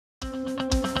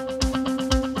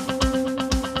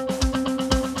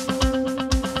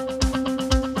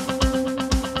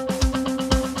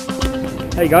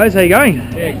Hey guys, how you going?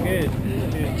 Yeah,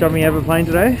 good. Jumping out of a plane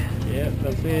today? Yeah,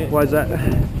 that's it. Why is that?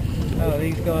 Oh,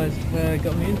 these guys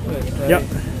got me into it. So Yep.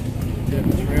 bit of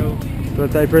a thrill.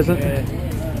 Birthday present? Yeah.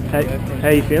 How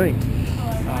are you feeling?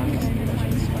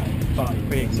 But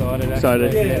pretty excited.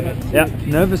 Excited? Actually. Yeah.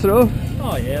 Nervous at all?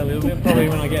 Oh yeah, a little bit. Probably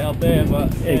when I get up there,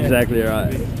 but yeah. Exactly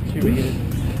right. Should be good.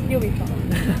 You'll be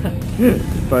fine.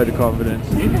 Vote of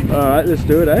confidence. Alright, let's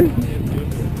do it, eh?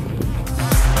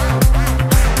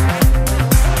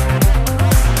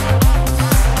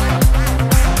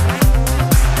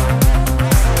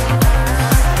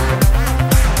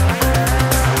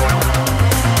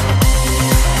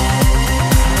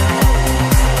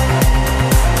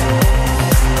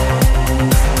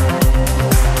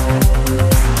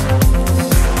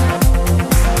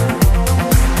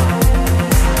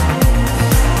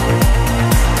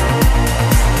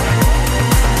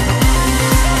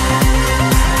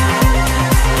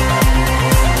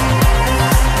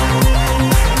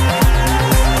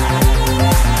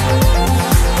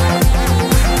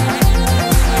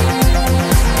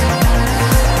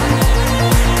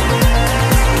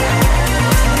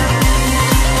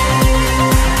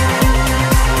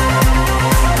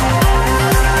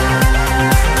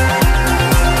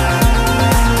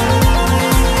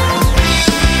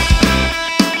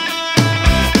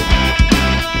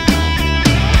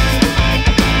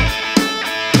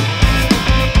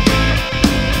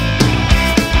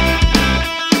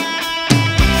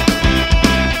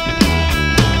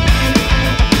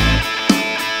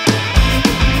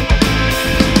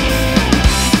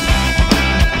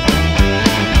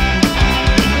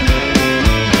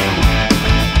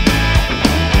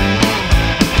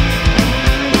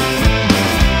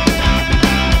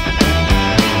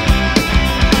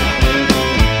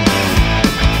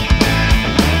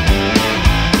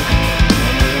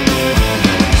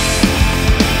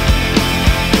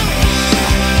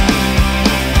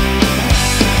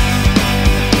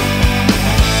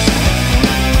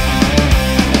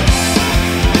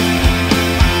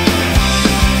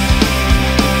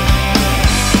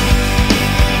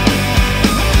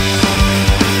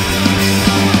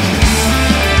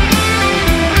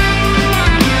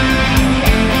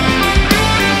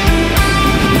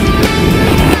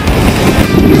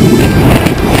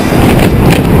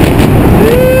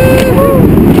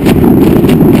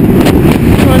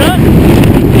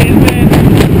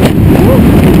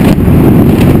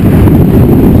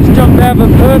 Have a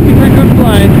perfectly good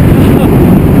plane.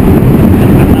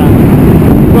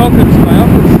 Welcome to my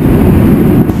office.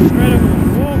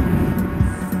 Incredible walk.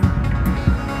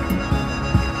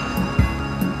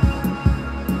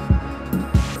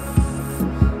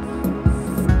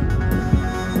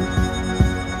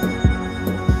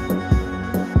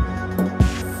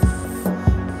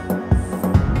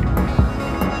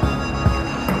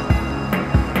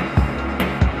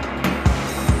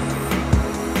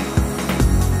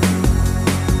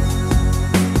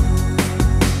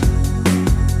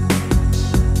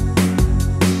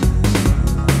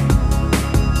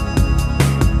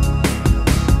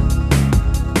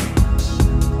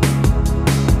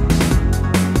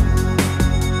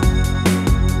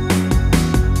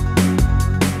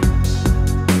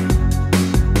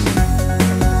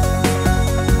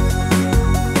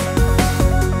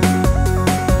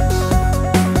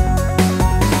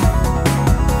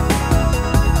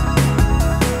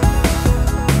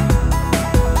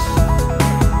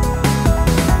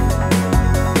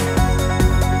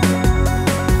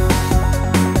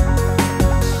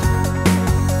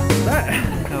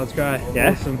 Great.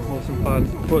 Yeah? Awesome fun.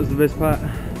 What was the best part?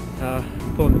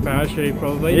 Pulling the parachute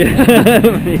probably. Yeah,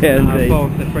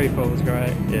 The free fall was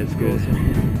great. Yeah, it's good.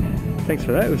 Awesome. Thanks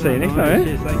for that. We'll see you next time.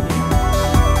 Cheers, thank you.